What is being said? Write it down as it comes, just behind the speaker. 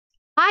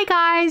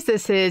Hi guys,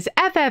 this is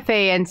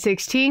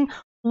FFAN16.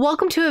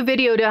 Welcome to a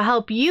video to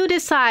help you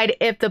decide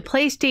if the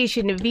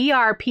PlayStation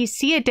VR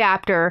PC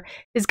adapter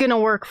is going to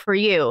work for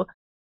you.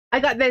 I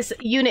got this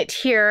unit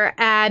here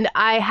and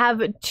I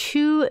have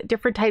two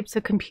different types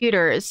of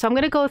computers. So I'm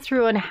going to go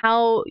through on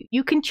how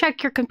you can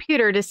check your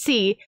computer to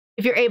see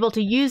if you're able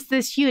to use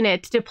this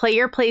unit to play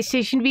your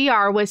PlayStation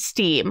VR with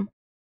Steam.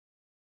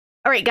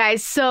 All right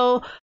guys,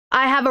 so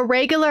I have a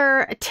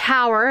regular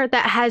tower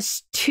that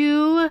has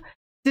two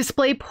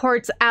display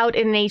ports out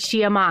in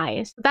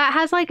HDMI. So that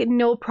has like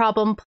no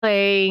problem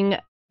playing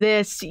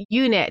this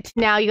unit.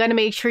 Now you got to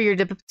make sure your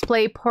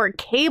display port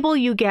cable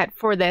you get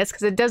for this,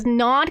 because it does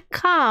not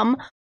come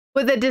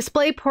with a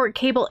display port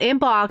cable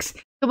inbox.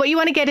 So what you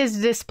want to get is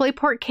a display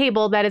port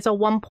cable that is a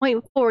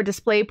 1.4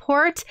 display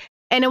port,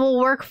 and it will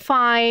work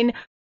fine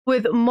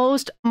with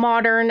most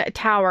modern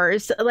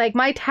towers. Like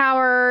my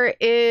tower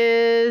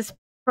is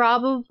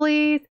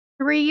probably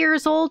 3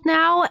 years old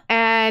now,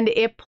 and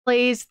it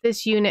plays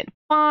this unit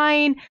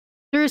fine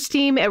through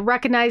Steam. It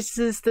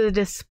recognizes the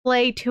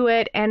display to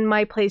it, and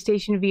my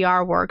PlayStation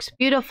VR works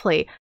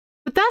beautifully.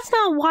 But that's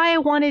not why I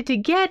wanted to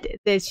get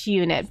this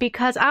unit,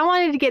 because I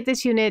wanted to get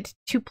this unit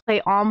to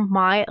play on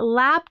my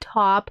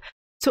laptop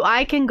so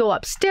I can go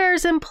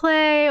upstairs and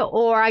play,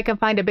 or I can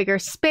find a bigger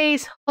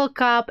space,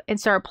 hook up, and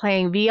start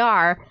playing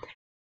VR.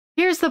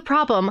 Here's the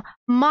problem.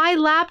 My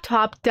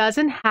laptop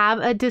doesn't have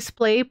a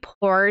display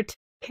port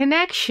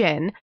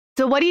connection.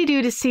 So what do you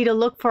do to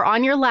look for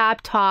on your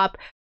laptop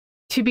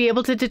to be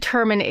able to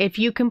determine if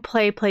you can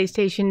play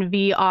PlayStation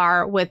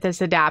VR with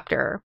this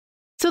adapter?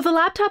 So the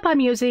laptop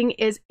I'm using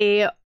is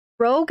a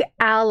Rogue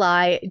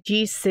Ally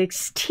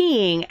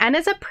G16, and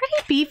it's a pretty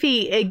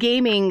beefy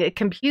gaming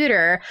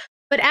computer.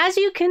 But as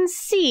you can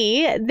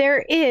see,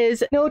 there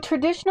is no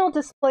traditional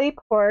display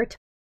port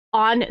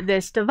on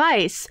this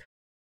device.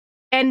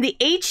 And the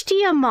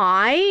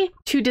HDMI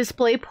to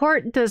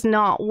DisplayPort does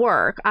not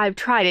work. I've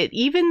tried it.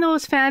 Even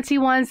those fancy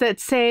ones that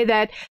say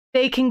that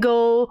they can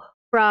go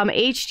from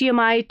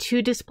HDMI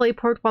to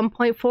DisplayPort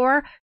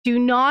 1.4 do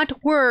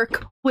not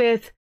work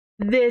with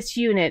this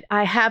unit.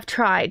 I have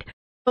tried.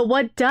 But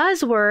what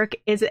does work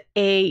is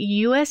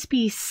a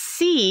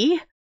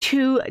USB-C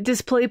to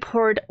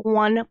DisplayPort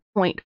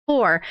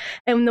 1.4.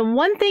 And the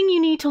one thing you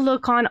need to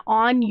look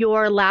on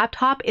your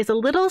laptop is a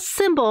little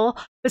symbol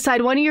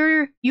beside one of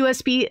your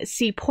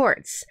USB-C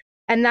ports.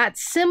 And that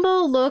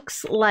symbol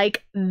looks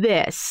like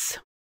this.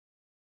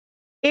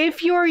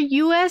 If your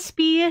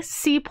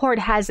USB-C port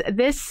has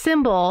this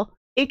symbol,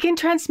 it can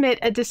transmit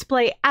a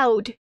display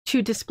out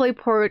to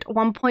DisplayPort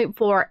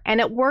 1.4,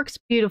 and it works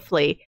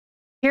beautifully.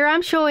 Here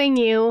I'm showing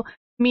you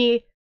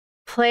me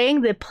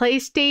playing the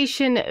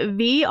PlayStation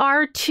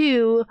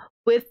VR2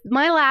 with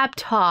my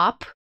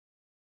laptop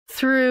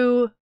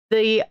through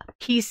the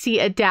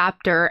PC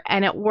adapter,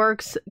 and it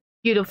works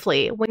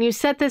beautifully. When you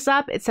set this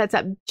up, it sets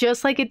up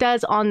just like it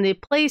does on the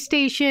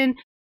PlayStation.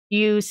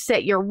 You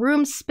set your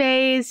room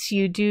space,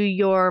 you do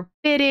your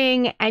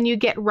fitting, and you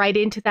get right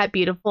into that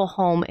beautiful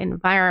home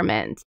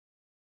environment.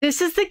 This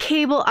is the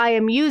cable I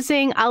am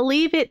using. I'll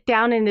leave it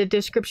down in the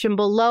description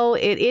below.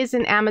 It is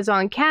in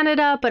Amazon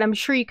Canada, but I'm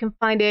sure you can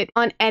find it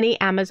on any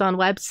Amazon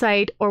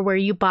website or where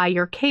you buy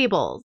your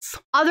cables.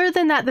 Other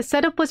than that, the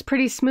setup was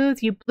pretty smooth.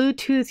 You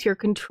Bluetooth your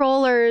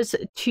controllers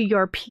to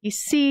your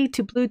PC.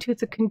 To Bluetooth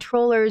the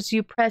controllers,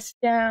 you press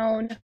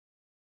down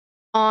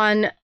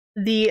on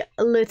the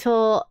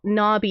little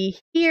knobby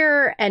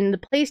here, and the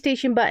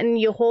PlayStation button,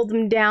 you hold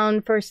them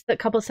down for a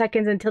couple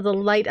seconds until the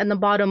light on the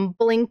bottom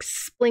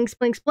blinks, blinks,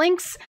 blinks,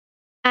 blinks.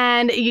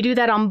 And you do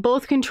that on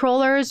both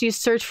controllers. You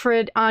search for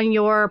it on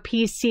your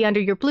PC under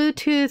your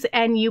Bluetooth,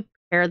 and you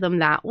pair them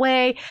that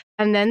way,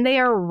 and then they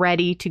are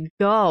ready to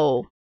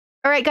go.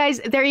 All right, guys,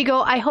 there you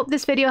go. I hope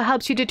this video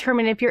helps you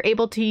determine if you're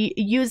able to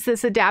use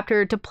this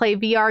adapter to play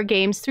VR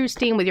games through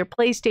Steam with your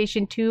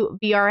PlayStation 2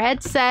 VR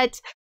headset.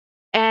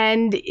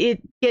 And it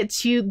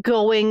gets you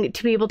going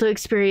to be able to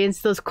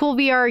experience those cool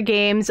VR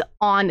games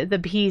on the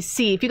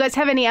PC. If you guys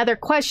have any other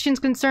questions,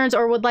 concerns,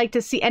 or would like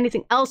to see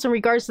anything else in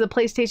regards to the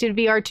PlayStation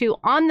VR2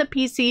 on the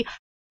PC,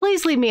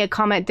 please leave me a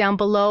comment down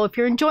below. If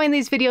you're enjoying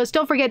these videos,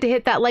 don't forget to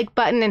hit that like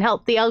button and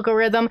help the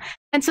algorithm,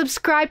 and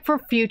subscribe for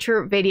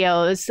future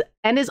videos.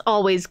 And as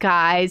always,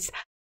 guys,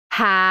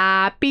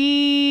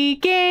 happy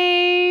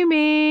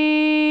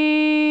gaming!